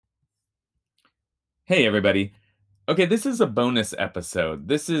Hey, everybody. Okay, this is a bonus episode.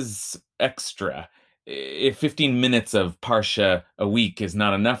 This is extra. If 15 minutes of Parsha a week is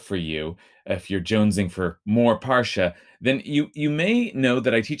not enough for you, if you're jonesing for more Parsha, then you may know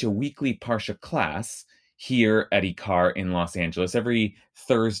that I teach a weekly Parsha class here at IKAR in Los Angeles every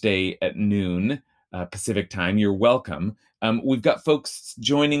Thursday at noon Pacific time. You're welcome. We've got folks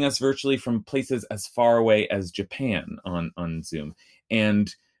joining us virtually from places as far away as Japan on Zoom.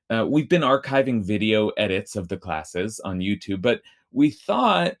 And we've been archiving video edits of the classes on YouTube, but we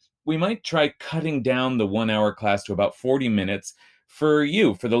thought we might try cutting down the 1 hour class to about 40 minutes for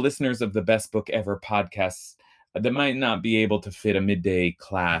you, for the listeners of the Best Book Ever podcasts that might not be able to fit a midday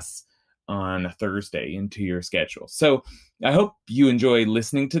class on a Thursday into your schedule. So I hope you enjoy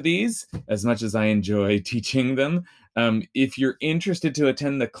listening to these as much as I enjoy teaching them. If you're interested to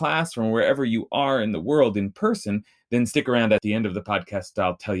attend the class from wherever you are in the world in person, then stick around at the end of the podcast.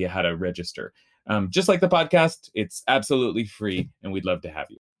 I'll tell you how to register. Just like the podcast, it's absolutely free, and we'd love to have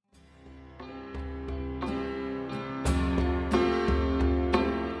you.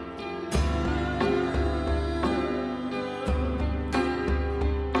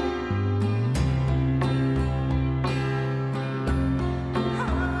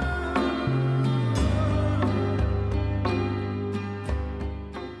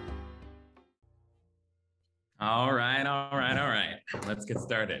 All right. Let's get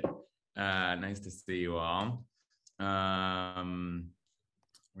started. Nice to see you all. We're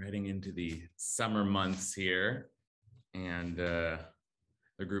heading into the summer months here, and the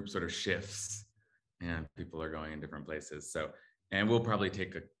group sort of shifts, and people are going in different places. And we'll probably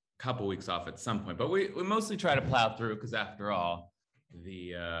take a couple weeks off at some point, but we mostly try to plow through because, after all,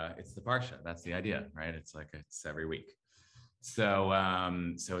 it's the Parsha. That's the idea, right? It's every week. So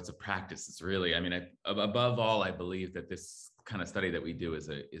it's a practice. It's really, above all, I believe that this kind of study that we do is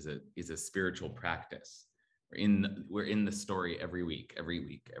a spiritual practice. We're in the story every week,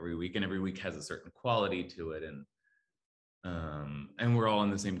 and every week has a certain quality to it, and we're all in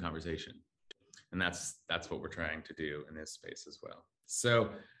the same conversation, and that's what we're trying to do in this space as well.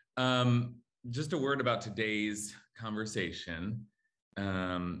 So just a word about today's conversation. We're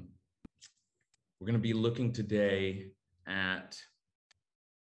going to be looking today at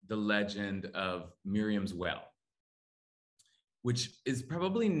the legend of Miriam's well, which is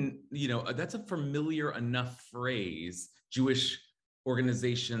probably, that's a familiar enough phrase. Jewish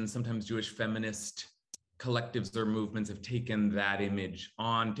organizations, sometimes Jewish feminist collectives or movements, have taken that image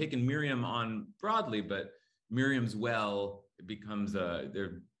on, taken Miriam on broadly, but Miriam's well becomes a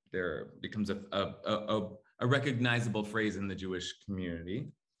recognizable phrase in the Jewish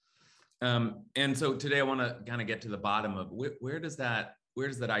community. And so today I want to kind of get to the bottom of where does that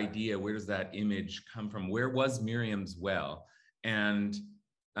idea, where does that image come from? Where was Miriam's well? And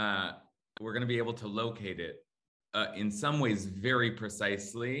we're going to be able to locate it in some ways very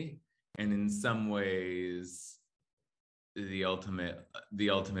precisely, and in some ways the ultimate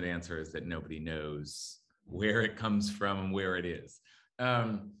answer is that nobody knows where it comes from and where it is.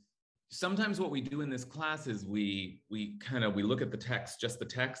 Sometimes what we do in this class is we look at the text, just the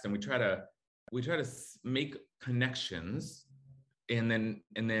text, and we try to make connections, and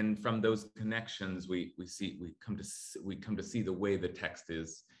then from those connections we come to see the way the text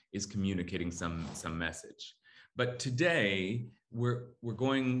is communicating some message. But today we're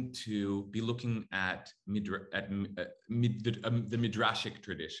going to be looking at the Midrashic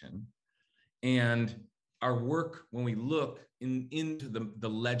tradition, and our work, when we look into the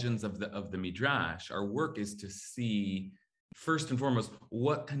legends of the Midrash, our work is to see, first and foremost,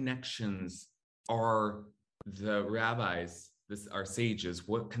 what connections are the rabbis, our sages,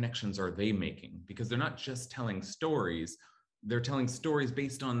 what connections are they making? Because they're not just telling stories, they're telling stories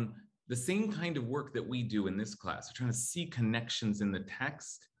based on the same kind of work that we do in this class. They're trying to see connections in the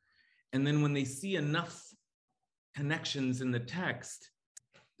text. And then when they see enough connections in the text,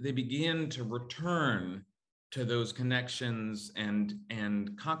 they begin to return to those connections and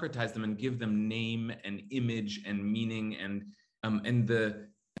concretize them and give them name and image and meaning, and the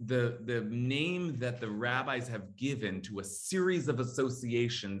name that the rabbis have given to a series of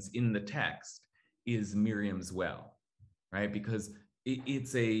associations in the text is Miriam's well, right? Because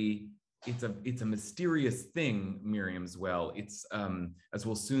it's a mysterious thing, Miriam's well. It's as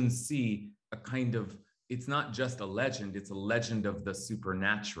we'll soon see, it's not just a legend, it's a legend of the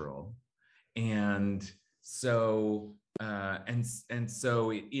supernatural. And so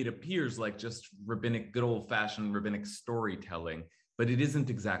it appears like just good old-fashioned rabbinic storytelling, but it isn't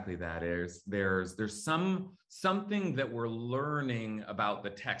exactly that. There's something that we're learning about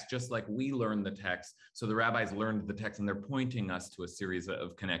the text, just like we learn the text. So the rabbis learned the text, and they're pointing us to a series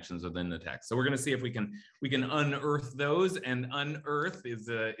of connections within the text. So we're going to see if we can unearth those, and unearth is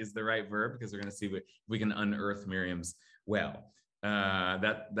the right verb, because we're going to see if we can unearth Miriam's well.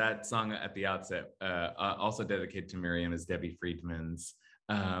 That song at the outset, also dedicated to Miriam, is Debbie Friedman's,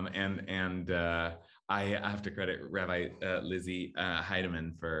 and I have to credit Rabbi Lizzie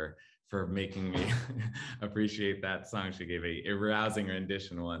Heidemann for making me appreciate that song. She gave a rousing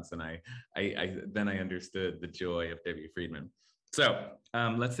rendition once, and I then I understood the joy of Debbie Friedman. So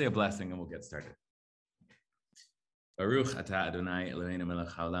let's say a blessing and we'll get started. Baruch atah Adonai Eloheinu melech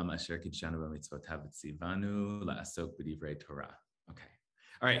haolam asher kidshanu b'mitzvotav v'tzivanu la'asok b'divrei Torah. Okay.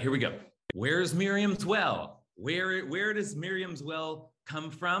 All right, here we go. Where's Miriam's well? Where does Miriam's well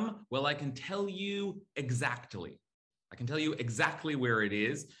come from? Well, I can tell you exactly. I can tell you exactly where it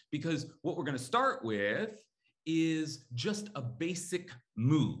is, because what we're going to start with is just a basic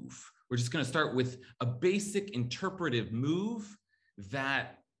move. We're just going to start with a basic interpretive move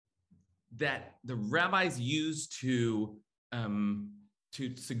that the rabbis used to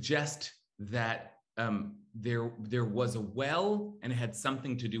suggest that there was a well, and it had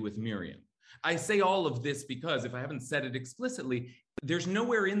something to do with Miriam. I say all of this because if I haven't said it explicitly, there's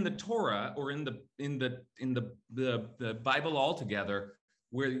nowhere in the Torah or in the Bible altogether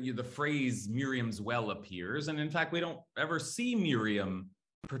where the phrase Miriam's well appears. And in fact, we don't ever see Miriam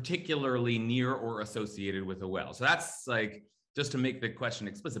particularly near or associated with a well. So that's like, just to make the question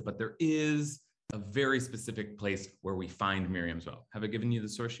explicit, but there is a very specific place where we find Miriam's well. Have I given you the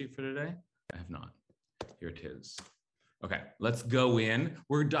source sheet for today? I have not. Here it is. Okay, let's go in.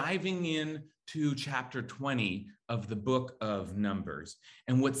 We're diving in to chapter 20 of the book of Numbers.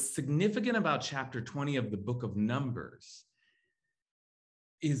 And what's significant about chapter 20 of the book of Numbers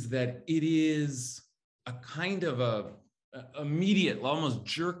is that it is a kind of a immediate, almost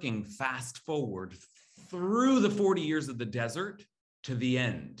jerking fast forward through the 40 years of the desert to the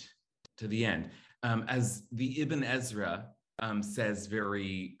end, as the Ibn Ezra says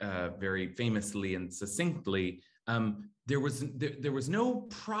very famously and succinctly. There was no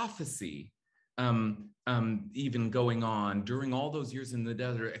prophecy even going on during all those years in the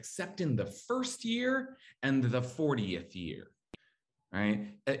desert, except in the first year and the 40th year, right?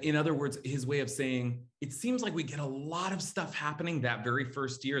 In other words, his way of saying, it seems like we get a lot of stuff happening that very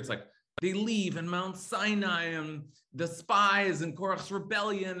first year. It's like they leave and Mount Sinai and the spies and Korach's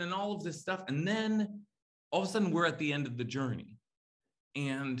rebellion and all of this stuff. And then all of a sudden we're at the end of the journey.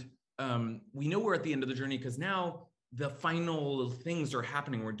 And we know we're at the end of the journey because now the final things are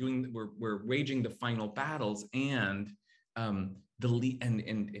happening. We're waging the final battles, and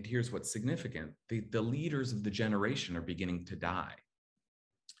and here's what's significant: the leaders of the generation are beginning to die,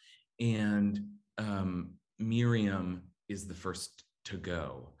 and Miriam is the first to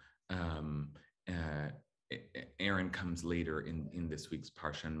go. Aaron comes later in this week's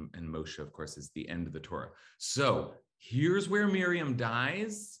Parsha, and Moshe, of course, is the end of the Torah. So here's where Miriam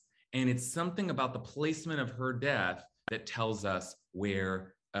dies. And it's something about the placement of her death that tells us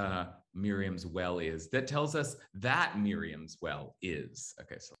where Miriam's well is, that tells us that Miriam's well is.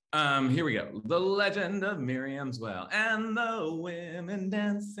 Okay, so here we go. The legend of Miriam's well and the women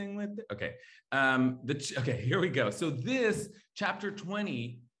dancing with it. Okay, okay, here we go. So this chapter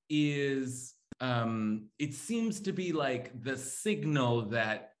 20 is, it seems to be like the signal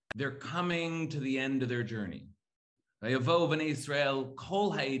that they're coming to the end of their journey. And that's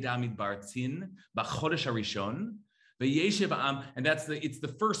it's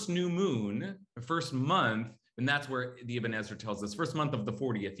the first new moon, the first month, and that's where the Ibn Ezra tells us, first month of the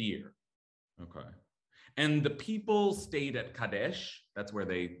 40th year. Okay. And the people stayed at Kadesh. That's where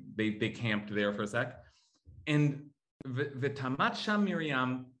they camped there for a sec. And v'tamat sham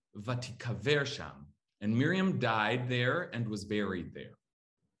Miriam vatikaver sham. And Miriam died there and was buried there.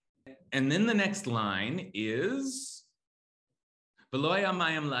 And then the next line is V'lo haya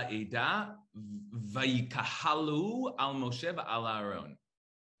mayim la'eda vayikahalu al Moshe v'al Aaron.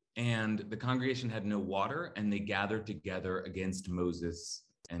 And the congregation had no water, and they gathered together against Moses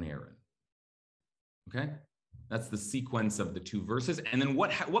and Aaron. Okay, that's the sequence of the two verses. And then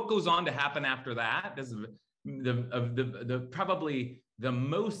what goes on to happen after that? This is the probably the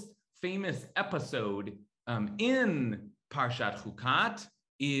most famous episode in Parshat Chukat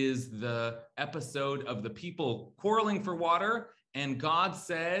is the episode of the people quarreling for water. And God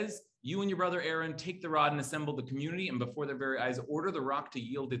says, you and your brother Aaron take the rod and assemble the community, and before their very eyes order the rock to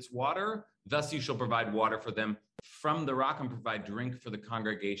yield its water. Thus you shall provide water for them from the rock and provide drink for the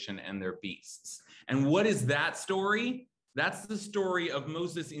congregation and their beasts. And what is that story? That's the story of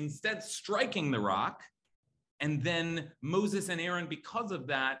Moses instead striking the rock, and then Moses and Aaron, because of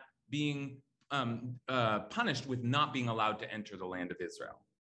that, being punished with not being allowed to enter the land of Israel.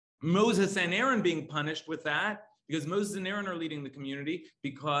 Moses and Aaron being punished with that because Moses and Aaron are leading the community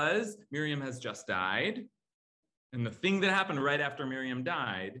because Miriam has just died. And the thing that happened right after Miriam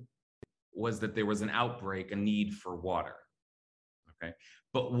died was that there was an outbreak, a need for water. Okay,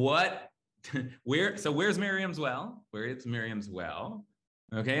 but where's Miriam's well? Where is Miriam's well?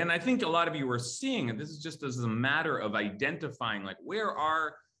 Okay, and I think a lot of you are seeing, and this is just as a matter of identifying, like where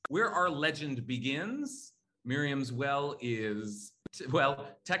our legend begins. Miriam's well is, well,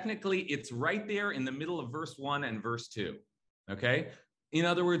 technically it's right there in the middle of verse 1 and verse 2. Okay, in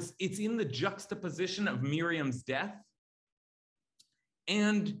other words, it's in the juxtaposition of Miriam's death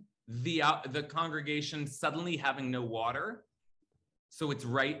and the congregation suddenly having no water. So it's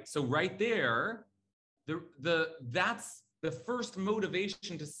right. So right there, that's the first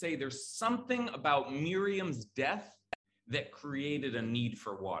motivation to say there's something about Miriam's death that created a need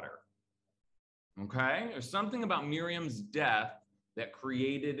for water. Okay, there's something about Miriam's death that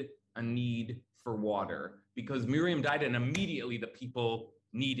created a need for water because Miriam died and immediately the people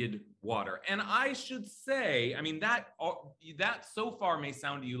needed water. And I should say, I mean, that so far may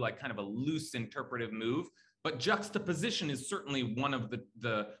sound to you like kind of a loose interpretive move, but juxtaposition is certainly one of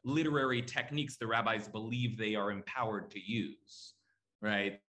the literary techniques the rabbis believe they are empowered to use,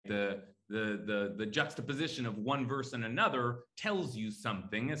 right? The juxtaposition of one verse and another tells you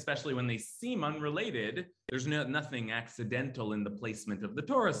something, especially when they seem unrelated. There's nothing accidental in the placement of the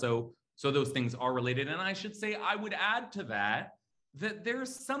Torah, so those things are related. And I should say, I would add to that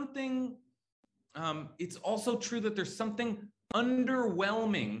there's something, it's also true that there's something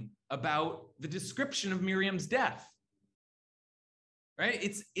underwhelming about the description of Miriam's death, right?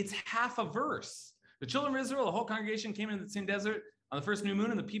 It's half a verse. The children of Israel, the whole congregation came into the Sin desert on the first new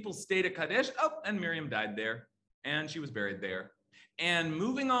moon, and the people stayed at Kadesh. Oh, and Miriam died there, and she was buried there. And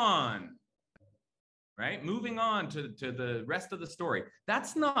moving on, right? Moving on to the rest of the story.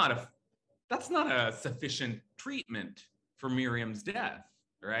 That's not a sufficient treatment for Miriam's death,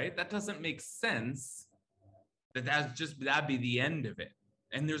 right? That doesn't make sense. That'd be the end of it.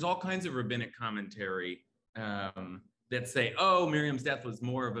 And there's all kinds of rabbinic commentary that say, oh, Miriam's death was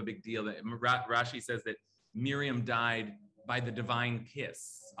more of a big deal. Rashi says that Miriam died by the divine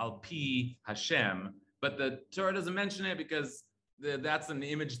kiss, al pi Hashem, but the Torah doesn't mention it because that's an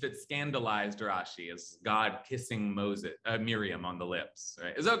image that scandalized Rashi, as God kissing Miriam on the lips.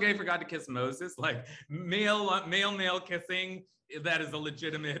 Right? Is it okay for God to kiss Moses? Like male kissing, that is a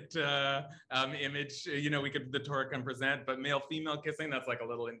legitimate image. The Torah can present, but male female kissing, that's like a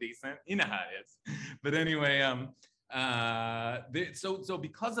little indecent. You know how it is. But anyway, so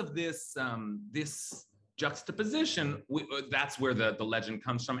because of this this juxtaposition, that's where the legend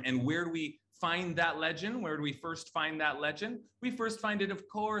comes from. And where do we find that legend? Where do we first find that legend? We first find it, of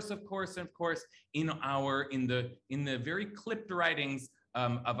course, in the very clipped writings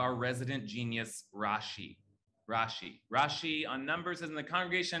of our resident genius Rashi. Rashi on Numbers says, in the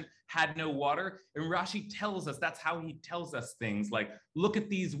congregation had no water, and Rashi tells us, that's how he tells us things like, look at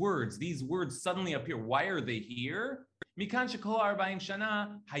these words suddenly appear. Why are they here? Mikan shekol 40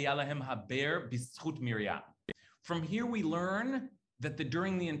 shana haya lahem haber b'zchut Miriam. From here we learn that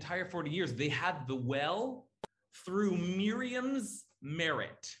during the entire 40 years, they had the well through Miriam's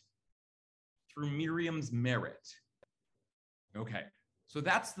merit. Okay, so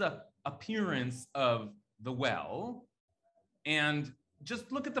that's the appearance of the well. And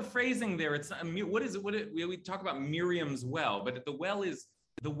just look at the phrasing there. It's what is it? We talk about Miriam's well, but the well is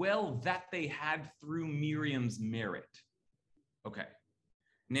the well that they had through Miriam's merit. Okay,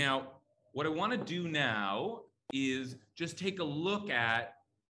 now what I want to do now is just take a look at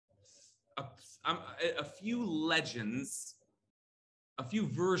a few legends, a few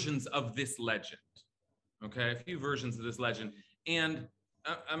versions of this legend. Okay, a few versions of this legend. And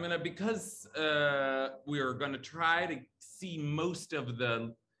I'm going to, because we're going to try to see most of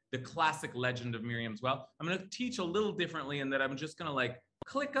the classic legend of Miriam's well, I'm going to teach a little differently in that I'm just going to like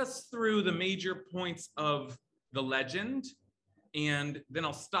click us through the major points of the legend, and then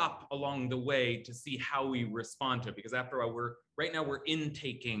I'll stop along the way to see how we respond to it, because after all, right now we're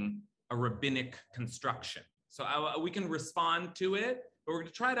intaking a rabbinic construction. So we can respond to it, but we're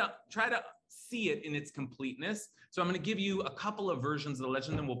going to try to see it in its completeness. So I'm going to give you a couple of versions of the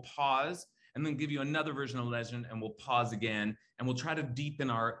legend, then we'll pause, and then give you another version of the legend, and we'll pause again, and we'll try to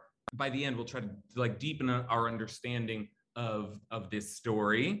deepen by the end, we'll try to like deepen our understanding of this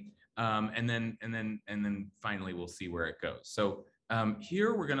story. And then finally we'll see where it goes. So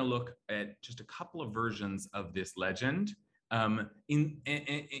Here we're going to look at just a couple of versions of this legend in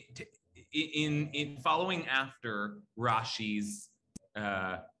following after Rashi's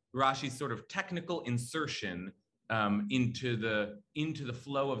sort of technical insertion into the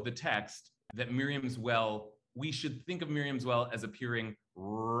flow of the text, that Miriam's well, we should think of Miriam's well as appearing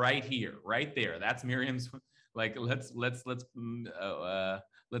right here, right there. That's Miriam's. Like let's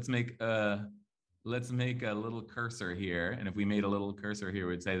make a little cursor here, and if we made a little cursor here,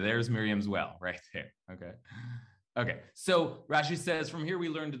 we'd say there's Miriam's well right there. Okay. So Rashi says, from here we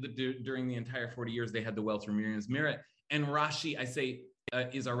learned that during the entire 40 years they had the well through Miriam's merit. And Rashi, I say,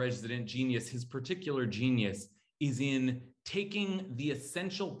 is our resident genius. His particular genius is in taking the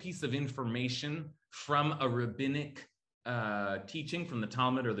essential piece of information from a rabbinic teaching, from the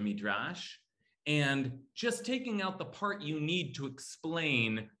Talmud or the Midrash, and just taking out the part you need to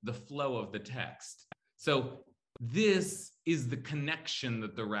explain the flow of the text. So this is the connection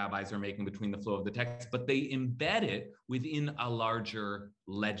that the rabbis are making between the flow of the text, but they embed it within a larger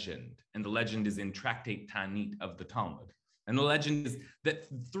legend. And the legend is in Tractate Ta'anit of the Talmud. And the legend is that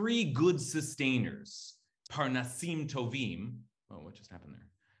three good sustainers, Parnasim Tovim, oh, what just happened there?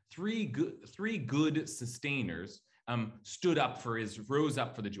 Three good sustainers rose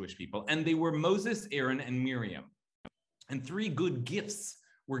up for the Jewish people, and they were Moses, Aaron, and Miriam. And three good gifts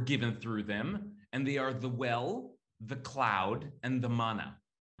were given through them, and they are the well, the cloud, and the manna.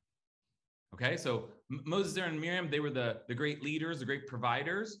 Okay, so Moses, Aaron, and Miriam, they were the great leaders, the great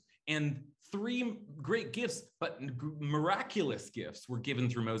providers, and three great gifts, but miraculous gifts were given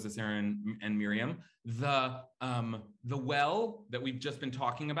through Moses, Aaron, and Miriam. The well that we've just been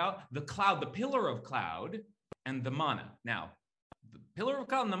talking about, the cloud, the pillar of cloud, and the manna. Now, the pillar of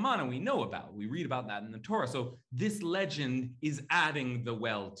cloud and the manna we know about. We read about that in the Torah. So this legend is adding the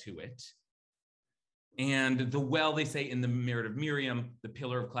well to it. And the well, they say, in the merit of Miriam, the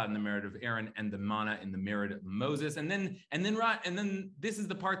pillar of cloud in the merit of Aaron, and the manna in the merit of Moses. And then this is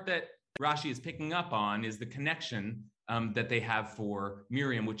the part that Rashi is picking up on, is the connection that they have for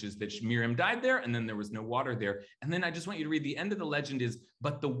Miriam, which is that Miriam died there, and then there was no water there. And then I just want you to read the end of the legend is,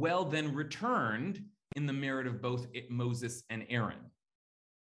 but the well then returned in the merit of both Moses and Aaron.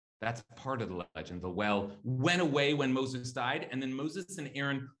 That's part of the legend. The well went away when Moses died, and then Moses and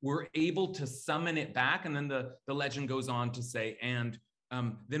Aaron were able to summon it back. And then the legend goes on to say, and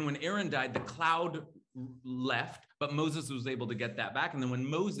then when Aaron died, the cloud left, but Moses was able to get that back. And then when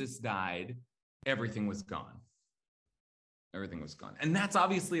Moses died, everything was gone. Everything was gone. And that's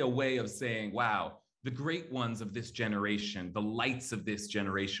obviously a way of saying, wow, the great ones of this generation, the lights of this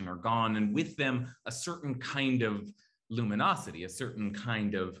generation are gone, and with them a certain kind of luminosity, a certain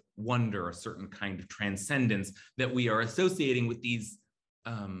kind of wonder, a certain kind of transcendence that we are associating with these.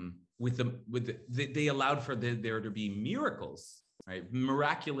 They allowed for there to be miracles, right?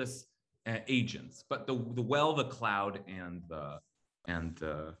 Miraculous agents, but the well, the cloud, and the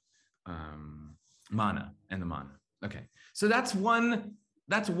manna and the manna. Okay, so that's one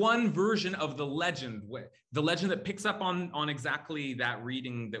version of the legend that picks up on exactly that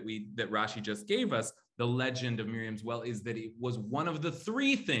reading that Rashi just gave us. The legend of Miriam's well is that it was one of the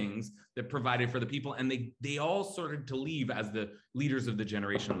three things that provided for the people, and they all started to leave as the leaders of the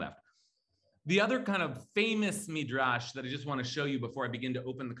generation left. The other kind of famous midrash that I just want to show you before I begin to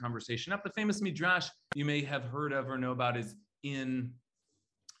open the conversation up, the famous midrash you may have heard of or know about, is in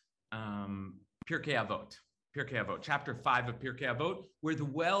Pirkei Avot. Pirkei Avot, chapter 5 of Pirkei Avot, where the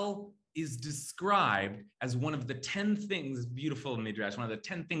well is described as one of the 10 things, beautiful midrash, one of the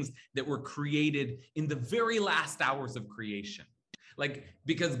 10 things that were created in the very last hours of creation. Like,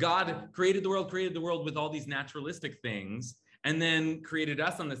 because God created the world with all these naturalistic things, and then created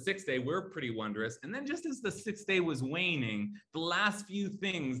us on the sixth day. We're pretty wondrous. And then just as the sixth day was waning, the last few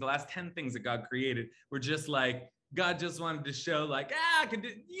things, the last 10 things that God created were just like, God just wanted to show like,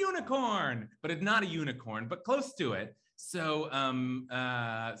 unicorn, but it's not a unicorn, but close to it. So,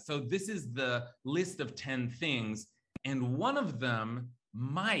 so this is the list of 10 things, and one of them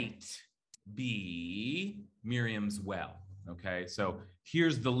might be Miriam's well. Okay, so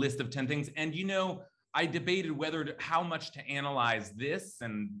here's the list of 10 things, and I debated how much to analyze this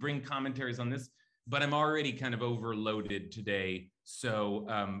and bring commentaries on this, but I'm already kind of overloaded today. So,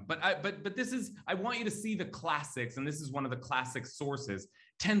 but this is, I want you to see the classics, and this is one of the classic sources.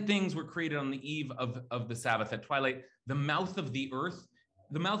 10 things were created on the eve of the Sabbath at twilight. The mouth of the earth.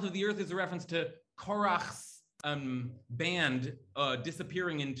 The mouth of the earth is a reference to Korach's band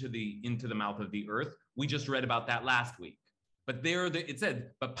disappearing into the mouth of the earth. We just read about that last week. But there, it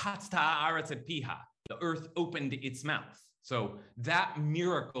said, but patzta haaretz et piha, the earth opened its mouth. So that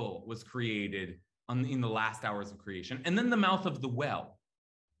miracle was created in the last hours of creation. And then the mouth of the well.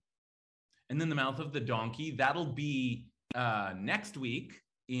 And then the mouth of the donkey. That'll be next week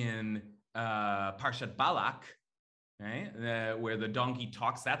in Parshat Balak, right? Where the donkey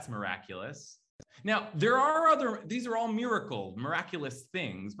talks. That's miraculous. Now, there are these are all miraculous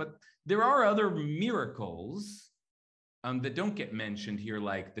things, but there are other miracles that don't get mentioned here,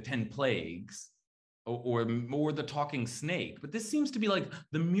 like the 10 plagues or the talking snake. But this seems to be like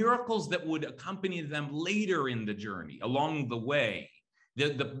the miracles that would accompany them later in the journey, along the way,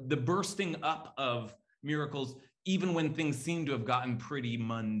 the bursting up of miracles, even when things seem to have gotten pretty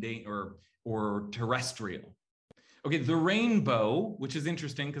mundane or terrestrial. Okay, the rainbow, which is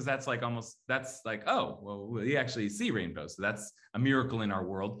interesting because that's like, oh, well, we actually see rainbows. So that's a miracle in our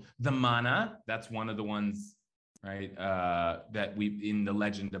world. The manna, that's one of the ones, right, that in the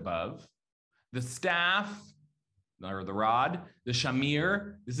legend above. The staff, or the rod, the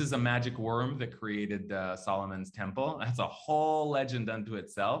shamir, this is a magic worm that created Solomon's temple. That's a whole legend unto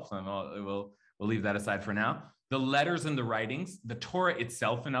itself. So we'll leave that aside for now. The letters and the writings, the Torah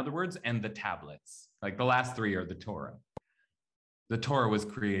itself, in other words, and the tablets. Like the last three are the Torah. The Torah was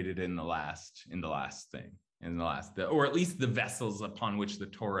created in the last thing, or at least the vessels upon which the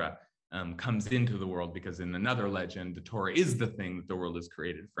Torah comes into the world, because in another legend, the Torah is the thing that the world is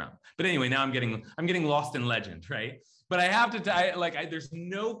created from. But anyway, now I'm getting lost in legend, right? But I have to, there's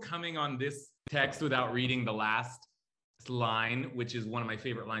no coming on this text without reading the last line, which is one of my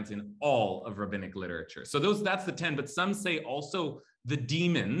favorite lines in all of rabbinic literature. So that's the 10, but some say also the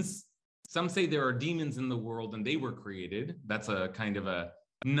demons. Some say there are demons in the world and they were created. That's a kind of a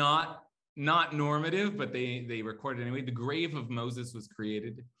not normative, but they record it anyway. The grave of Moses was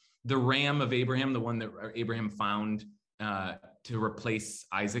created. The ram of Abraham, the one that Abraham found to replace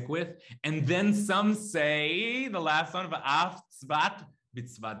Isaac with. And then some say the last one of Af Tzvat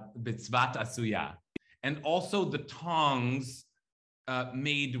Bitzvat Asuya. And also the tongs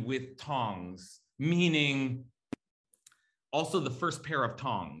made with tongs, meaning also the first pair of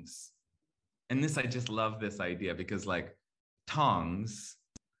tongs. And I just love this idea, because like tongs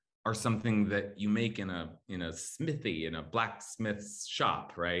are something that you make in a smithy, in a blacksmith's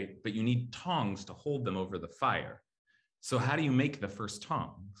shop, right? But you need tongs to hold them over the fire. So how do you make the first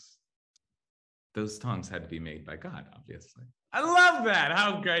tongs? Those tongs had to be made by God, obviously. I love that.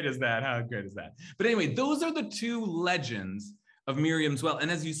 How great is that? How great is that? But anyway, those are the two legends of Miriam's well.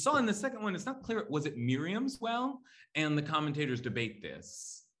 And as you saw in the second one, it's not clear, was it Miriam's well? And the commentators debate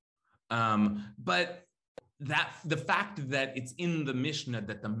this. But the fact that it's in the Mishnah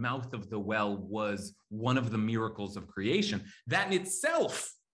that the mouth of the well was one of the miracles of creation, that in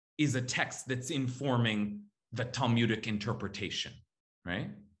itself is a text that's informing the Talmudic interpretation, right?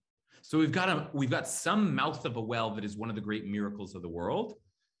 So we've got some mouth of a well that is one of the great miracles of the world,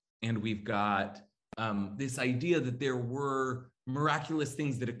 and we've got this idea that there were miraculous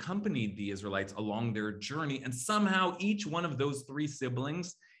things that accompanied the Israelites along their journey, and somehow each one of those three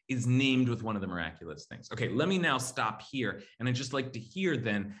siblings is named with one of the miraculous things. Okay, let me now stop here, and I'd just like to hear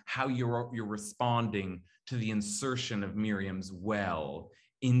then how you're responding to the insertion of Miriam's well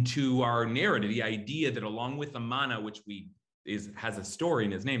into our narrative, the idea that along with the manna, which has a story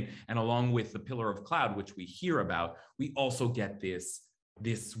in his name, and along with the pillar of cloud, which we hear about, we also get this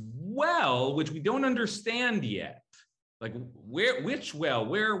well, which we don't understand yet. Like which well?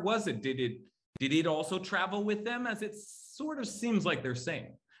 Where was it? Did it also travel with them, as it sort of seems like they're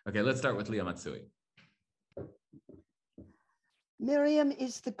saying? Okay, let's start with Leah Matsui. Miriam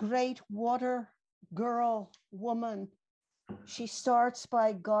is the great water girl woman. She starts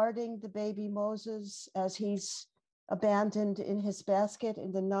by guarding the baby Moses as he's abandoned in his basket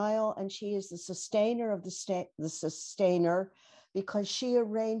in the Nile, and she is the sustainer of the sustainer, because she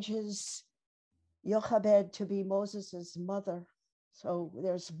arranges Jochebed to be Moses's mother. So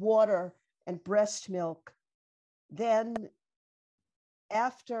there's water and breast milk. Then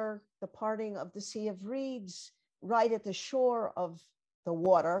after the parting of the Sea of Reeds, right at the shore of the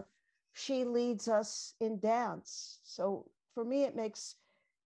water, she leads us in dance. So for me, it makes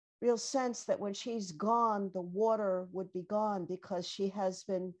real sense that when she's gone, the water would be gone, because she has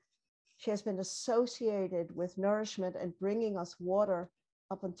been associated with nourishment and bringing us water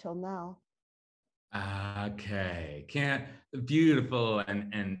up until now. Okay, beautiful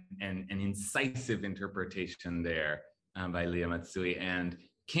and incisive interpretation there by Leah Matsui, and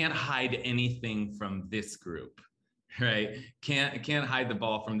can't hide anything from this group, right? Can't hide the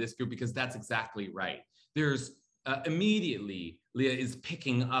ball from this group, because that's exactly right. There's immediately Leah is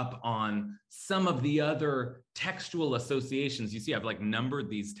picking up on some of the other textual associations. You see, I've like numbered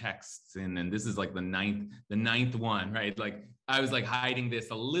these texts in, and this is like the ninth one, right? Like I was like hiding this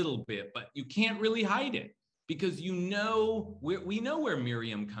a little bit, but you can't really hide it because we know where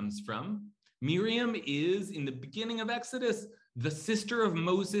Miriam comes from. Miriam is, in the beginning of Exodus, the sister of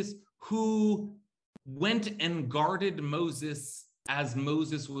Moses who went and guarded Moses as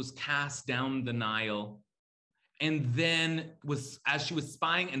Moses was cast down the Nile. And then as she was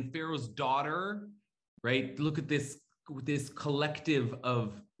spying, and Pharaoh's daughter, right? Look at this collective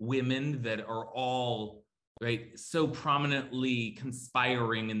of women that are all, right, so prominently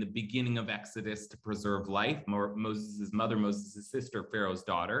conspiring in the beginning of Exodus to preserve life. Moses' mother, Moses' sister, Pharaoh's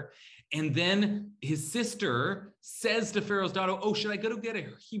daughter. And then his sister says to Pharaoh's daughter, oh, should I go to get a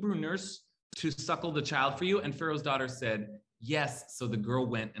Hebrew nurse to suckle the child for you? And Pharaoh's daughter said, yes. So the girl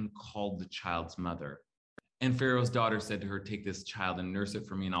went and called the child's mother. And Pharaoh's daughter said to her, take this child and nurse it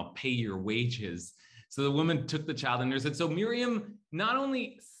for me, and I'll pay your wages. So the woman took the child and nursed it. So Miriam not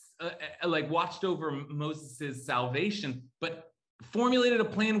only watched over Moses' salvation, but formulated a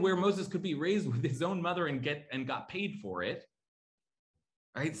plan where Moses could be raised with his own mother and got paid for it.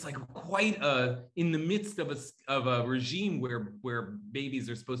 Right? It's like quite in the midst of a regime where babies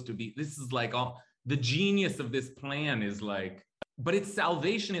are supposed to be. This is like all the genius of this plan is like, but it's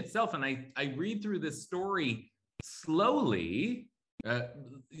salvation itself. And I read through this story slowly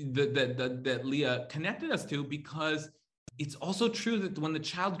that Leah connected us to, because it's also true that when the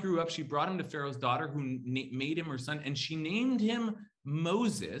child grew up, she brought him to Pharaoh's daughter, who made him her son, and she named him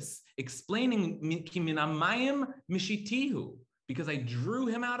Moses, explaining Minamayim Mishitihu, because I drew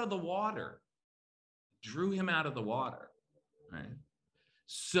him out of the water. Drew him out of the water. Right?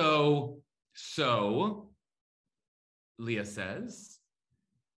 So Leah says,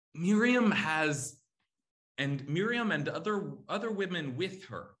 Miriam and other women with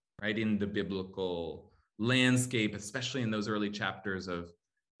her, right, in the biblical landscape, especially in those early chapters of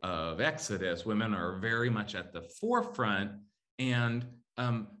Exodus, women are very much at the forefront. And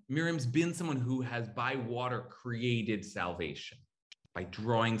Miriam's been someone who has, by water, created salvation, by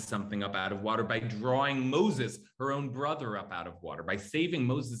drawing something up out of water, by drawing Moses, her own brother, up out of water, by saving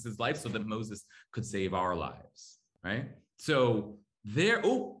Moses' life so that Moses could save our lives, right? So there,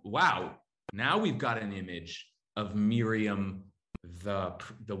 oh, wow. Now we've got an image of Miriam, the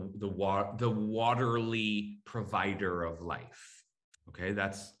waterly provider of life. Okay,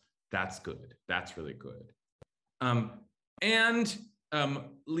 that's good. That's really good.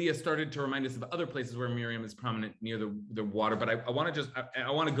 Leah started to remind us of other places where Miriam is prominent near the water, but I want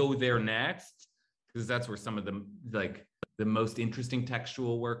to go there next, because that's where some of the most interesting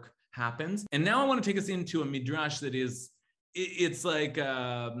textual work happens. And now I want to take us into a midrash that is, it's like,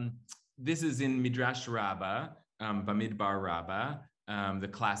 this is in Midrash Rabbah, Bamidbar Rabbah, the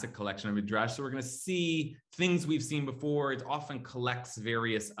classic collection of midrash. So we're going to see things we've seen before. It often collects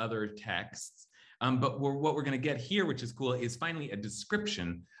various other texts. But what we're going to get here, which is cool, is finally a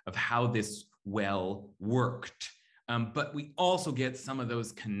description of how this well worked. But we also get some of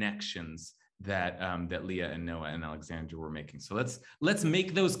those connections that Leah and Noah and Alexandra were making. So let's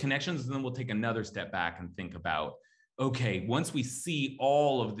make those connections, and then we'll take another step back and think about, okay, once we see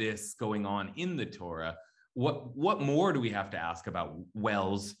all of this going on in the Torah, what more do we have to ask about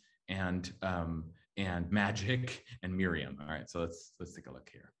wells and magic and Miriam? All right, so let's take a look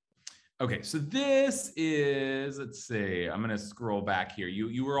here. Okay, so this is, let's see, I'm going to scroll back here.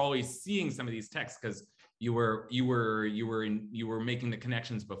 You were always seeing some of these texts because you were making the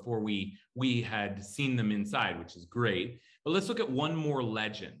connections before we had seen them inside, which is great. But let's look at one more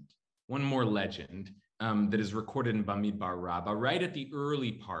legend that is recorded in Bamidbar Rabbah, right at the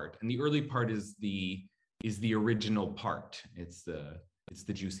early part. And the early part is the original part. It's the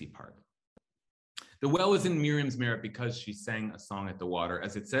juicy part. The well was in Miriam's merit because she sang a song at the water,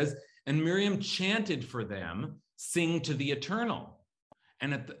 as it says, and Miriam chanted for them, sing to the eternal.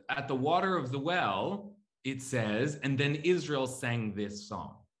 And at the water of the well, it says, and then Israel sang this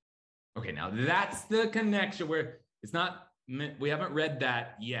song. Okay, now that's the connection where it's not, we haven't read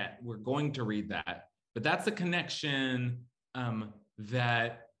that yet. We're going to read that, but that's the connection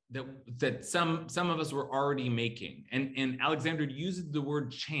that some of us were already making. And Alexandra used the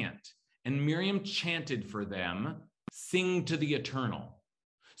word chant, and Miriam chanted for them, sing to the eternal.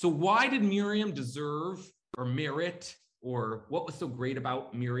 So why did Miriam deserve or merit, or what was so great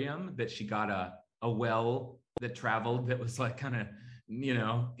about Miriam that she got a well that traveled that was like kind of,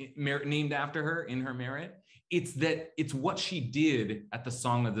 named after her in her merit? It's what she did at the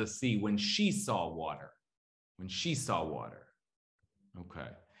Song of the Sea when she saw water. Okay.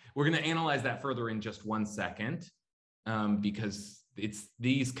 We're going to analyze that further in just 1 second, because it's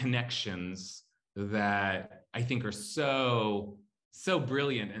these connections that I think are so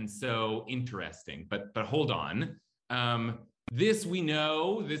brilliant and so interesting. But hold on. This we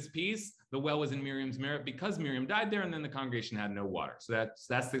know, this piece, the well was in Miriam's merit because Miriam died there and then the congregation had no water. So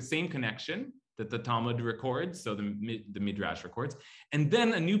that's the same connection that the Talmud records, so the Midrash records. And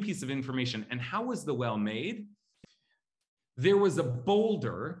then a new piece of information. And how was the well made? There was a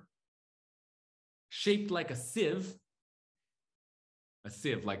boulder shaped like a sieve,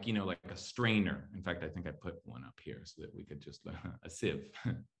 like, you know, like a strainer. In fact, I think I put one up here so that we could just, a sieve,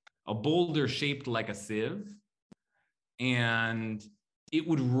 a boulder shaped like a sieve. And it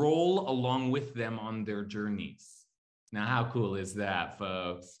would roll along with them on their journeys. Now, how cool is that,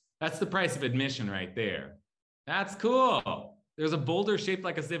 folks? That's the price of admission right there. That's cool. There's a boulder shaped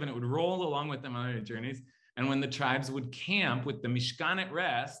like a sieve and it would roll along with them on their journeys. And when the tribes would camp with the Mishkan at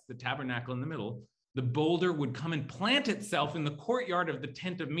rest, the tabernacle in the middle, the boulder would come and plant itself in the courtyard of the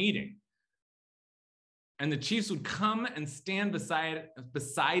tent of meeting. And the chiefs would come and stand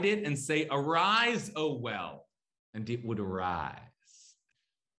beside it and say, "Arise, O well," and it would arise.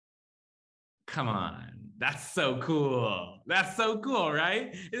 Come on, that's so cool. That's so cool,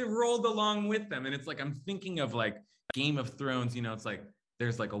 right? It rolled along with them. And it's like, I'm thinking of like Game of Thrones, you know, it's like,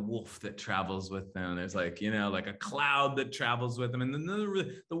 there's like a wolf that travels with them. There's like, you know, like a cloud that travels with them. And then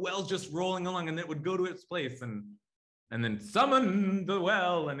the well's just rolling along and it would go to its place and then summon the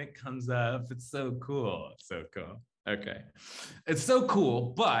well and it comes up. It's so cool. It's so cool. Okay. It's so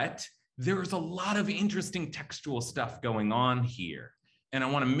cool, but there's a lot of interesting textual stuff going on here. And I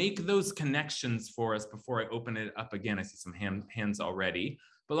want to make those connections for us before I open it up again. I see some hands already,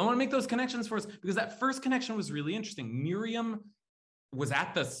 but I want to make those connections for us because that first connection was really interesting. Miriam was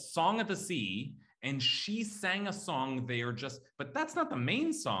at the Song at the Sea and she sang a song there but that's not the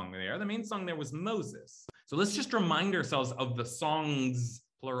main song there. The main song there was Moses. So let's just remind ourselves of the songs,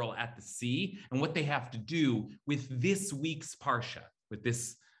 plural, at the sea and what they have to do with this week's Parsha, with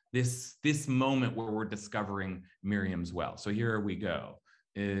this moment where we're discovering Miriam's well. So here we go.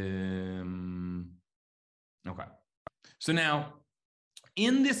 Okay. So now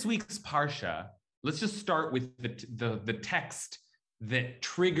in this week's Parsha, let's just start with the text that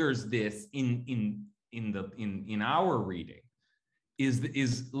triggers this in our reading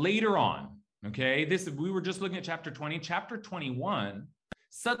is later on. Okay, we were just looking at chapter 20. Chapter 21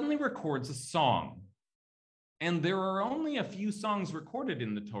 suddenly records a song. And there are only a few songs recorded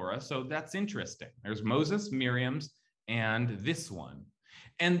in the Torah, so that's interesting. There's Moses, Miriam's, and this one.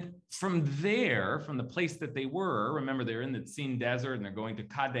 And from there, from the place that they were, remember they're in the Sin desert and they're going to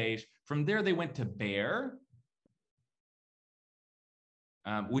Kadesh. From there, they went to Beer,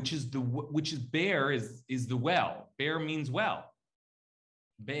 which is Beer is the well. Beer means well.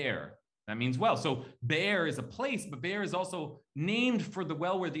 Beer. That means well. So Beer is a place, but Beer is also named for the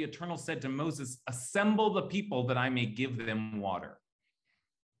well where the Eternal said to Moses, "Assemble the people that I may give them water."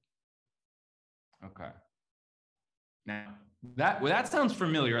 Okay. Now, that sounds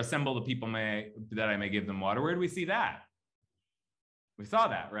familiar. Assemble the people that I may give them water. Where do we see that? We saw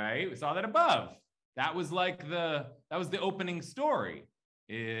that, right? We saw that above. That was the opening story.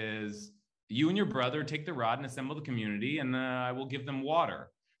 Is you and your brother take the rod and assemble the community, and I will give them water.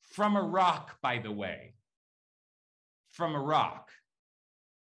 From a rock, by the way. From a rock.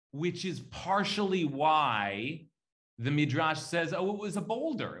 Which is partially why the Midrash says, oh, it was a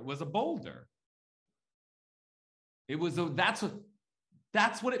boulder. It was a boulder.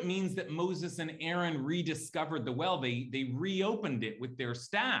 That's what it means that Moses and Aaron rediscovered the well. They reopened it with their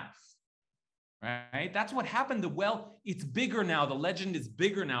staff. Right? That's what happened. The well, it's bigger now. The legend is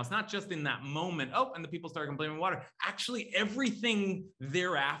bigger now. It's not just in that moment. Oh, and the people start complaining water. Actually, everything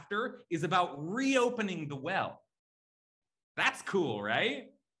thereafter is about reopening the well. That's cool,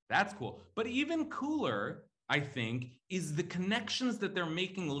 right? That's cool. But even cooler, I think, is the connections that they're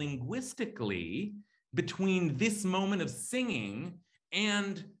making linguistically between this moment of singing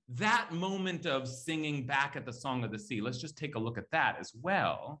and that moment of singing back at the Song of the Sea. Let's just take a look at that as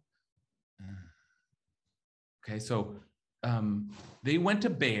well. Okay, so they went to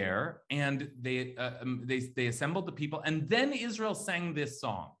Beer and they assembled the people, and then Israel sang this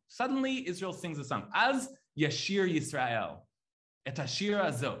song. Suddenly, Israel sings a song, Az Yashir Yisrael, Et Ashir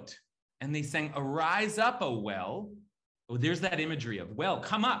Azot, and they sang, "Arise up, O well." Oh, there's that imagery of well.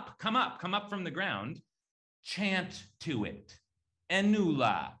 Come up from the ground. Chant to it.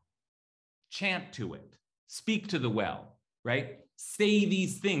 Enula, chant to it. Speak to the well, right? Say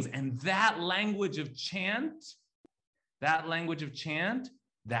these things. And that language of chant,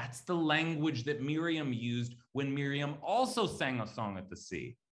 that's the language that Miriam used when Miriam also sang a song at the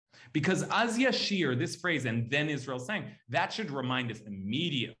sea. Because Az Yashir, this phrase, and then Israel sang, that should remind us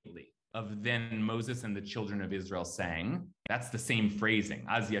immediately of then Moses and the children of Israel sang. That's the same phrasing.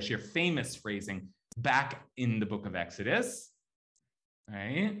 Az Yashir, famous phrasing back in the book of Exodus.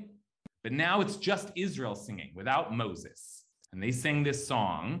 right? But now it's just Israel singing without Moses. And they sang this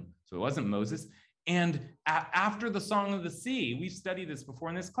song, so it wasn't Moses. And after the Song of the Sea, we've studied this before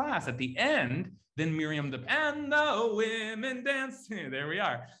in this class, at the end, then Miriam and the women dance. There we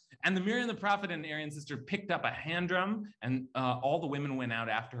are. And the Miriam the prophet and Aaron's sister picked up a hand drum, and all the women went out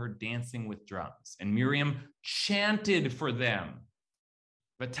after her dancing with drums. And Miriam chanted for them.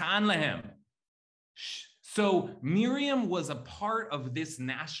 Vatan lehem. So Miriam was a part of this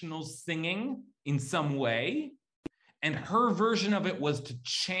national singing in some way, and her version of it was to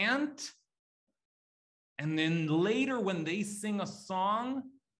chant. And then later, when they sing a song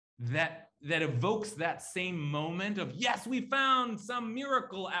that evokes that same moment of, yes, we found some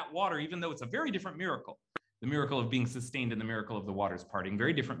miracle at water, even though it's a very different miracle. The miracle of being sustained and the miracle of the waters parting,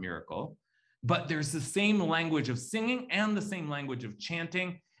 very different miracle. But there's the same language of singing and the same language of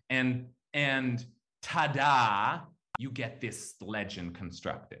chanting. And ta-da, you get this legend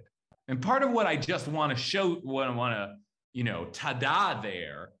constructed. And part of what I just want to show, what I want to, ta-da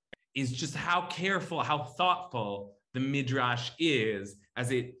there, is just how careful, how thoughtful the Midrash is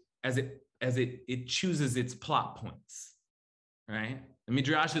as it chooses its plot points, right? The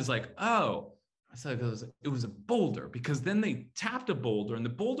Midrash is like, oh, so it was a boulder, because then they tapped a boulder, and the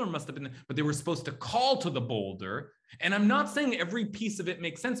boulder must have been, but they were supposed to call to the boulder. And I'm not saying every piece of it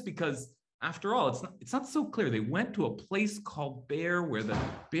makes sense, because after all, it's not so clear. They went to a place called Bear, where the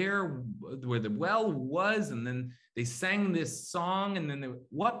well was, and then they sang this song, and then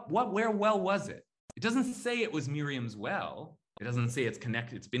where well was it? It doesn't say it was Miriam's well. It doesn't say it's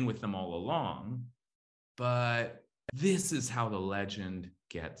connected. It's been with them all along. But this is how the legend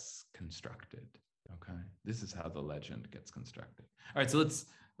gets constructed. Okay, this is how the legend gets constructed. All right, so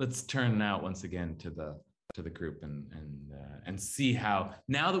let's turn now once again to the group and see how,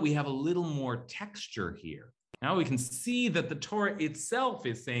 now that we have a little more texture here, now we can see that the Torah itself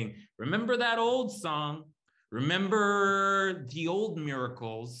is saying, remember that old song, remember the old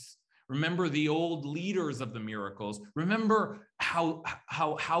miracles, remember the old leaders of the miracles, remember how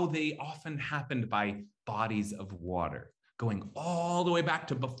they often happened by bodies of water, going all the way back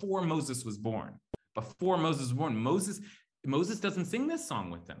to before Moses was born. Before Moses was born, Moses doesn't sing this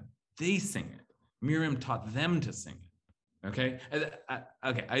song with them. They sing it. Miriam taught them to sing it. Okay,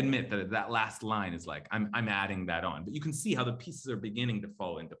 okay. I admit that last line is like I'm adding that on, but you can see how the pieces are beginning to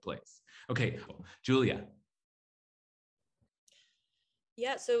fall into place. Okay, Julia.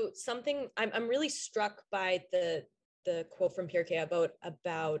 Yeah. So something I'm really struck by the quote from Pirkei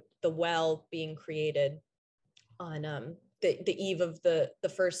about the well being created on the eve of the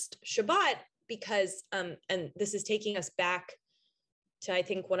first Shabbat, because and this is taking us back to, I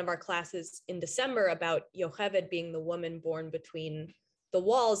think, one of our classes in December about Yocheved being the woman born between the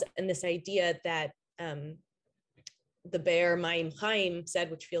walls, and this idea that the Be'er Mayim Chaim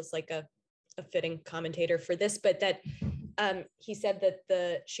said, which feels like a fitting commentator for this, but that he said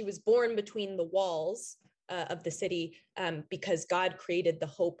that she was born between the walls of the city because God created the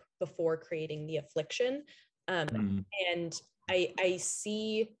hope before creating the affliction. And I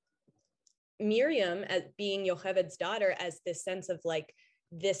see Miriam as being Yocheved's daughter as this sense of like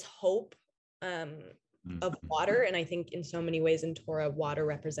this hope of water. And I think in so many ways in Torah, water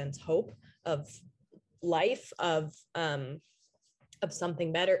represents hope of life, of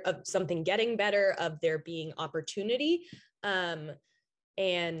something better, of something getting better, of there being opportunity.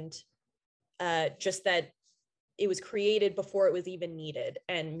 And just that it was created before it was even needed.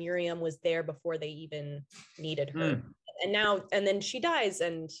 And Miriam was there before they even needed her. And then she dies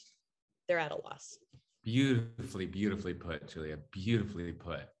and they're at a loss. Beautifully put, Julia. Beautifully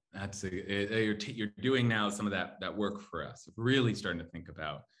put. That's you're doing now some of that work for us. Really starting to think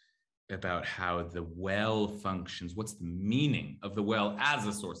about how the well functions. What's the meaning of the well as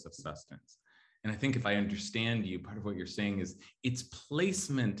a source of sustenance? And I think if I understand you, part of what you're saying is its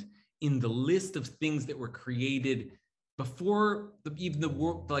placement in the list of things that were created before even the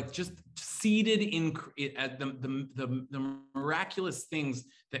world, like just seated in at the miraculous things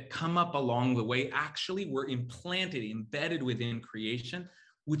that come up along the way actually were implanted, embedded within creation,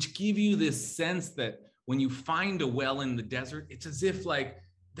 which give you this sense that when you find a well in the desert, it's as if like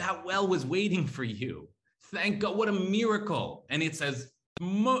that well was waiting for you. Thank God, what a miracle. And it's as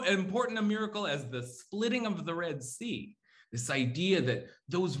important a miracle as the splitting of the Red Sea. This idea that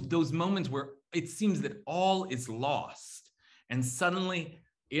those moments where it seems that all is lost, and suddenly,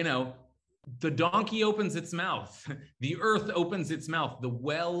 the donkey opens its mouth, the earth opens its mouth, the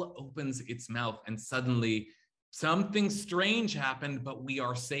well opens its mouth, and suddenly something strange happened, but we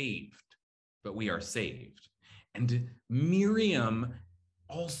are saved. And Miriam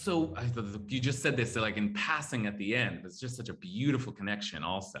also, you just said this like in passing at the end, but it's just such a beautiful connection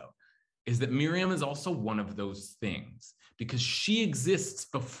also, is that Miriam is also one of those things because she exists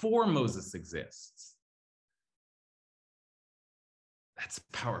before Moses exists. That's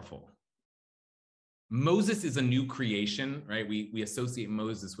powerful. Moses is a new creation, right? We associate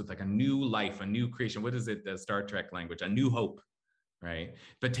Moses with like a new life, a new creation. What is it, the Star Trek language? A new hope, right?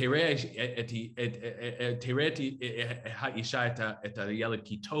 But the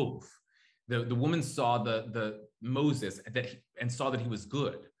woman saw the Moses and saw that he was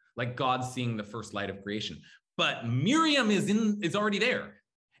good, like God seeing the first light of creation. But Miriam is already there.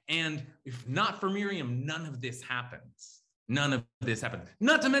 And if not for Miriam, none of this happens. None of this happened.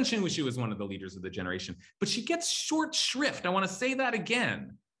 Not to mention she was one of the leaders of the generation, but she gets short shrift. I want to say that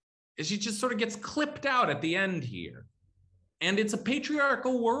again. She just sort of gets clipped out at the end here. And it's a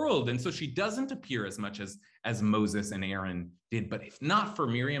patriarchal world. And so she doesn't appear as much as Moses and Aaron did. But if not for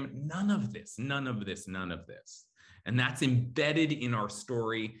Miriam, none of this. And that's embedded in our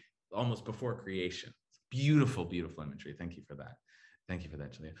story almost before creation. Beautiful, beautiful imagery. Thank you for that. Thank you for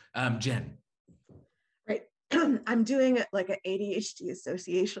that, Julia. Jen. Right. I'm doing like an ADHD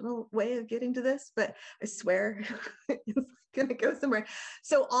associational way of getting to this, but I swear it's gonna go somewhere.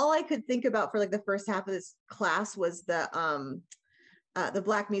 So all I could think about for like the first half of this class was the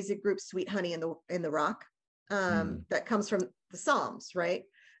Black music group Sweet Honey in the Rock, that comes from the Psalms, right?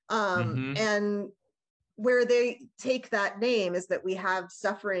 And where they take that name is that we have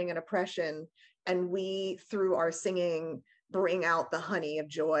suffering and oppression, and we through our singing bring out the honey of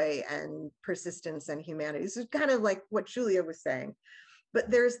joy and persistence and humanity. This is kind of like what Julia was saying, but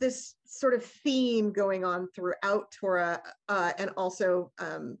there's this sort of theme going on throughout Torah, and also,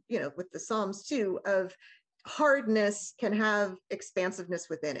 with the Psalms too, of hardness can have expansiveness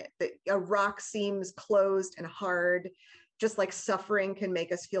within it. That a rock seems closed and hard, just like suffering can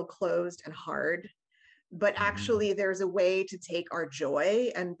make us feel closed and hard. But actually there's a way to take our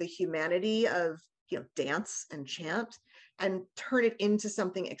joy and the humanity of, dance and chant and turn it into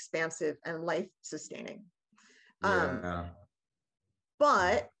something expansive and life-sustaining. Yeah.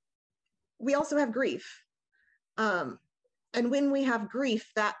 But we also have grief. And when we have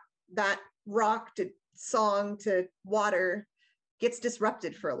grief, that rock to song to water gets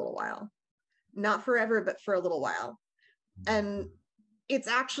disrupted for a little while. Not forever, but for a little while. And it's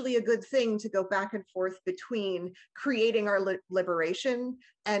actually a good thing to go back and forth between creating our liberation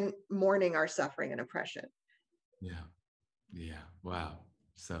and mourning our suffering and oppression. Yeah. Wow.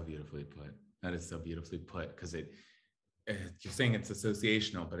 So beautifully put. That is so beautifully put, because you're saying it's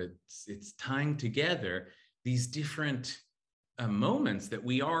associational, but it's tying together these different moments that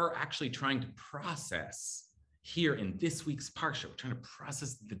we are actually trying to process here in this week's Parsha. We're trying to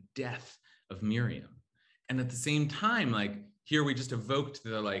process the death of Miriam. And at the same time, like, here we just evoked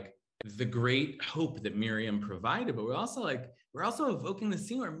the great hope that Miriam provided, but we're also evoking the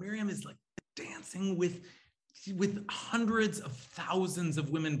scene where Miriam is like dancing with hundreds of thousands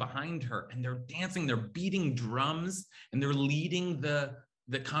of women behind her, and they're dancing, they're beating drums, and they're leading the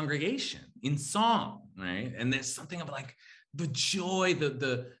congregation in song, right? And there's something of like the joy,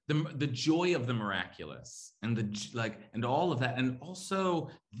 the joy of the miraculous, and all of that. And also,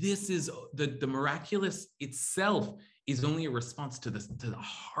 this is the miraculous itself is only a response to the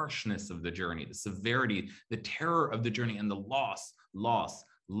harshness of the journey, the severity, the terror of the journey, and the loss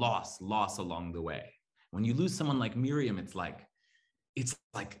along the way. When you lose someone like Miriam, it's like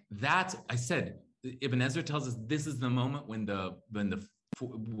that. I said, Ibn Ezra tells us this is the moment when the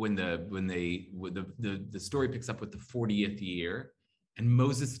story picks up with the 40th year and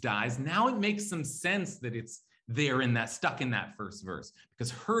Moses dies. Now it makes some sense that it's there stuck in that first verse,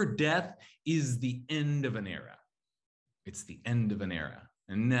 because her death is the end of an era. It's the end of an era.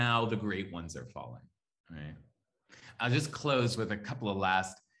 And now the great ones are falling, right? I'll just close with a couple of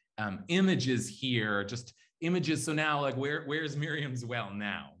last images here, just images. So now, like, where's Miriam's well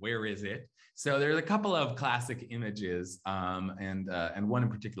now? Where is it? So there's a couple of classic images, and one in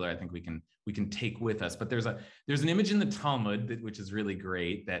particular I think we can take with us. But there's an image in the Talmud which is really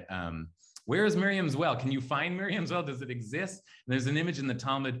great. That where is Miriam's well? Can you find Miriam's well? Does it exist? And there's an image in the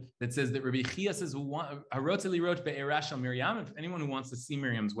Talmud that says that Rabbi Chia says, wrote be'erash al Miriam. If anyone who wants to see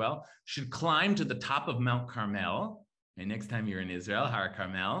Miriam's well should climb to the top of Mount Carmel. And next time you're in Israel, Har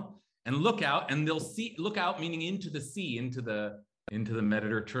Carmel, and look out, and look out, meaning into the sea, into the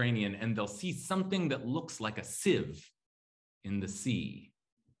Mediterranean, and they'll see something that looks like a sieve in the sea.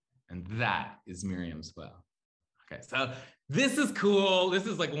 And that is Miriam's well. Okay, so this is cool. This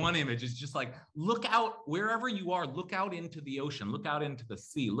is like one image. It's just like, look out wherever you are, look out into the ocean, look out into the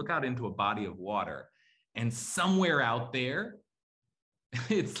sea, look out into a body of water. And somewhere out there,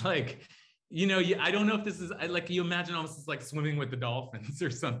 It's like, I don't know if this is like, you imagine almost it's like swimming with the dolphins or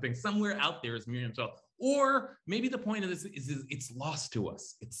something. Somewhere out there is Miriam's well. Or maybe the point of this is it's lost to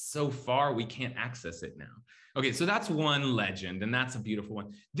us. It's so far, we can't access it now. Okay, so that's one legend, and that's a beautiful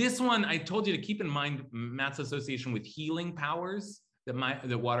one. This one, I told you to keep in mind Matt's association with healing powers that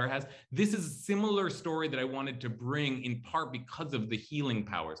water has. This is a similar story that I wanted to bring in part because of the healing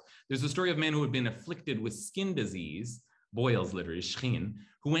powers. There's a story of a man who had been afflicted with skin disease, boils literally, shchin,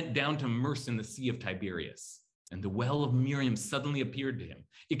 who went down to immerse in the Sea of Tiberias. And the well of Miriam suddenly appeared to him.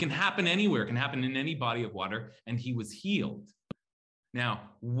 It can happen anywhere, it can happen in any body of water, and he was healed. Now,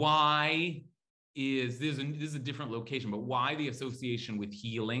 why is this is a different location, but why the association with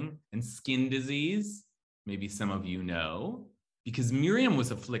healing and skin disease? Maybe some of you know, because Miriam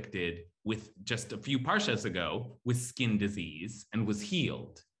was afflicted with just a few parshas ago with skin disease and was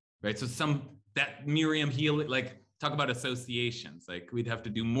healed, right? So that Miriam healed, like talk about associations, like we'd have to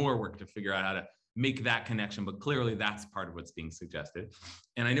do more work to figure out how to make that connection, but clearly that's part of what's being suggested.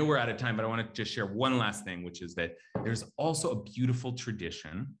 And I know we're out of time, but I want to just share one last thing, which is that there's also a beautiful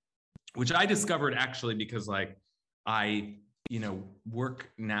tradition, which I discovered actually because like I work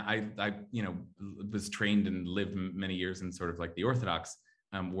now, I was trained and lived many years in sort of like the Orthodox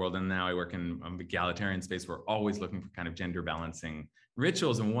world. And now I work in an egalitarian space. We're always looking for kind of gender balancing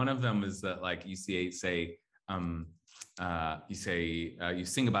rituals. And one of them is that like you sing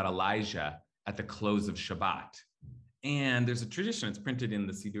about Elijah at the close of Shabbat. And there's a tradition, it's printed in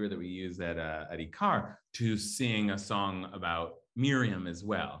the Siddur that we use at Ikar, to sing a song about Miriam as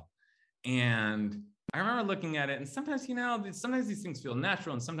well. And I remember looking at it, and sometimes, sometimes these things feel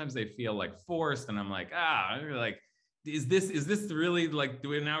natural and sometimes they feel like forced. And I'm like, is this really like,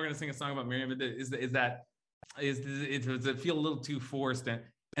 we're going to sing a song about Miriam? Does it feel a little too forced?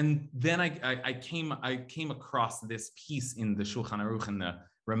 And then I came across this piece in the Shulchan Aruch and the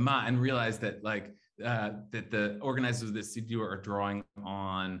Ramah and realized that that the organizers of this Siddur are drawing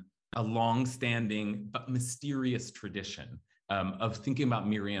on a long-standing but mysterious tradition of thinking about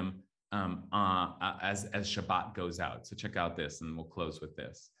Miriam as Shabbat goes out. So check out this, and we'll close with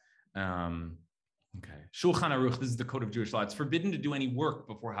this. Okay, Shulchan Aruch. This is the code of Jewish law. It's forbidden to do any work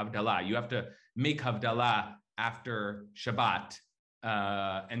before Havdalah. You have to make Havdalah after Shabbat.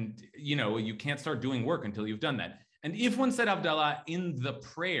 And you can't start doing work until you've done that. And if one said Havdalah in the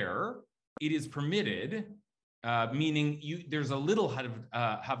prayer, it is permitted, meaning there's a little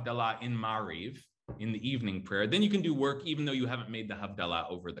Havdalah in Mariv, in the evening prayer. Then you can do work even though you haven't made the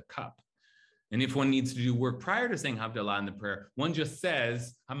Havdalah over the cup. And if one needs to do work prior to saying Havdalah in the prayer, one just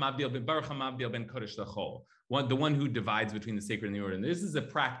says, Hamavdil ben Baruch Hamavdil ben Kodesh L'chol, the one who divides between the sacred and the ordinary. This is a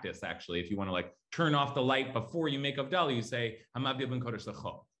practice, actually. If you want to like turn off the light before you make Havdalah, you say Hamavdil ben Kodesh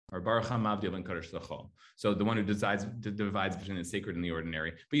L'chol, or Baruch Hamavdil ben Kodesh L'chol. So the one who divides between the sacred and the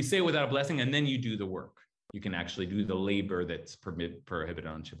ordinary. But you say it without a blessing, and then you do the work. You can actually do the labor that's prohibited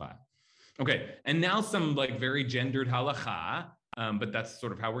on Shabbat. Okay, and now some like very gendered halacha, but that's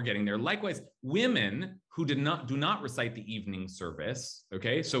sort of how we're getting there. Likewise, women who do not recite the evening service.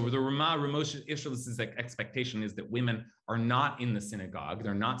 Okay, so the Ramosh Isserlis's expectation is that women are not in the synagogue;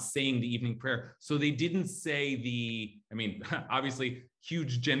 they're not saying the evening prayer, so they didn't say obviously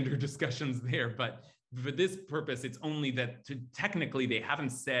huge gender discussions there, but for this purpose, it's only that technically they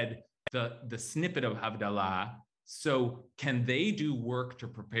haven't said the snippet of Havdalah. So can they do work to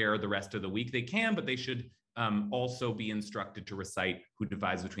prepare the rest of the week? They can, but they should also be instructed to recite who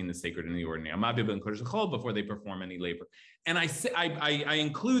divides between the sacred and the ordinary before they perform any labor. And I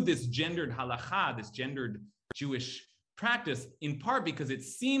include this gendered halacha, this gendered Jewish practice, in part because it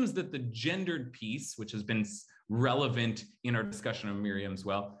seems that the gendered piece, which has been relevant in our discussion of Miriam's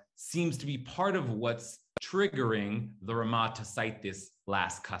well, seems to be part of what's triggering the Ramah to cite this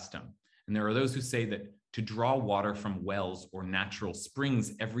last custom. And there are those who say that to draw water from wells or natural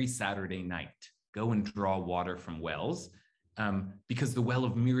springs every Saturday night, go and draw water from wells, because the well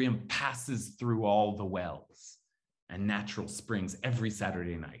of Miriam passes through all the wells and natural springs every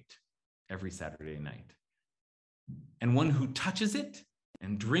Saturday night. And one who touches it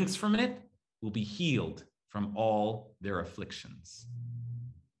and drinks from it will be healed from all their afflictions.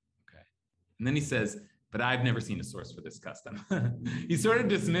 Okay. And then he says, but I've never seen a source for this custom. He sort of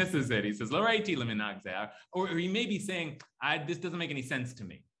dismisses it. He says, or he may be saying, this doesn't make any sense to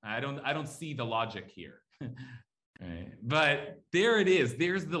me. I don't see the logic here. Right. But there it is.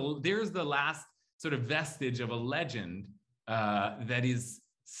 There's the last sort of vestige of a legend that is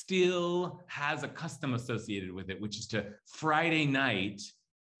still has a custom associated with it, which is to Saturday night,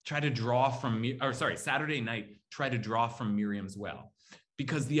 try to draw from Miriam's well.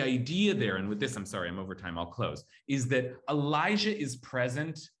 because the idea there, and with this, I'm sorry, I'm over time, I'll close, is that Elijah is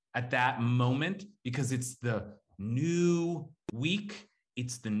present at that moment because it's the new week,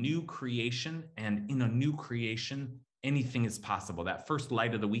 it's the new creation, and in a new creation, anything is possible. That first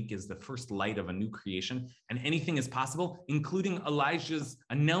light of the week is the first light of a new creation, and anything is possible, including Elijah's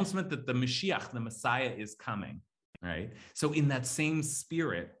announcement that the Mashiach, the Messiah, is coming, right? So in that same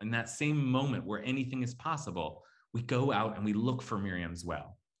spirit, in that same moment where anything is possible, we go out and we look for Miriam's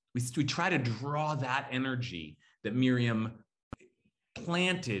well. We try to draw that energy that Miriam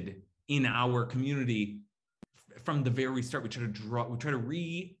planted in our community from the very start. We try to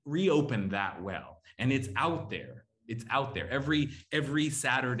reopen that well, and it's out there. It's out there every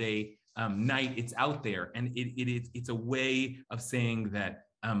Saturday night. It's out there, and it's a way of saying that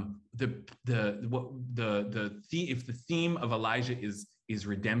if the theme of Elijah is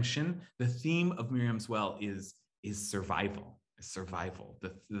redemption, the theme of Miriam's well is survival.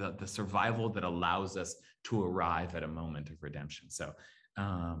 The survival that allows us to arrive at a moment of redemption. So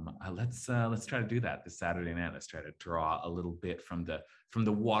let's try to do that this Saturday night. Let's try to draw a little bit from the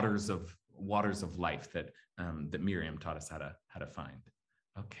waters of life that Miriam taught us how to find.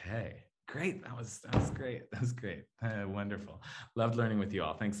 Okay, great. That was great. That was great. Wonderful. Loved learning with you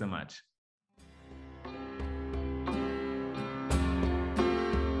all. Thanks so much.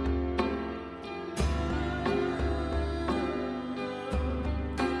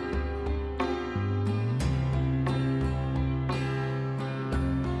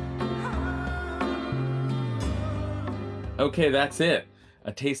 Okay, that's it.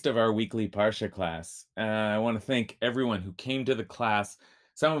 A taste of our weekly Parsha class. I want to thank everyone who came to the class,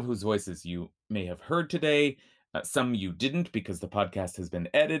 some of whose voices you may have heard today, some you didn't because the podcast has been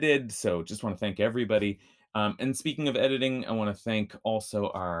edited. So just want to thank everybody. And speaking of editing, I want to thank also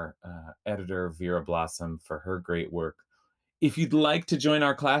our editor, Vera Blossom, for her great work. If you'd like to join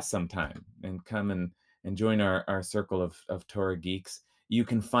our class sometime and come and join our circle of Torah geeks, you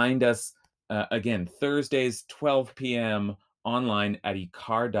can find us again, Thursdays, 12 p.m. online at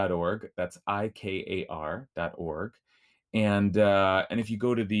ikar.org. That's IKAR.org. And if you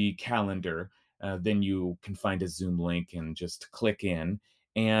go to the calendar, then you can find a Zoom link and just click in.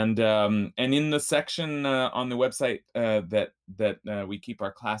 And in the section on the website that we keep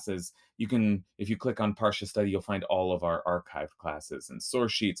our classes, you can, if you click on Parsha Study, you'll find all of our archived classes and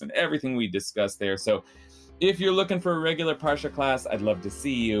source sheets and everything we discussed there. So if you're looking for a regular Parsha class, I'd love to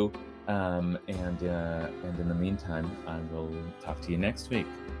see you. And in the meantime, I will talk to you next week.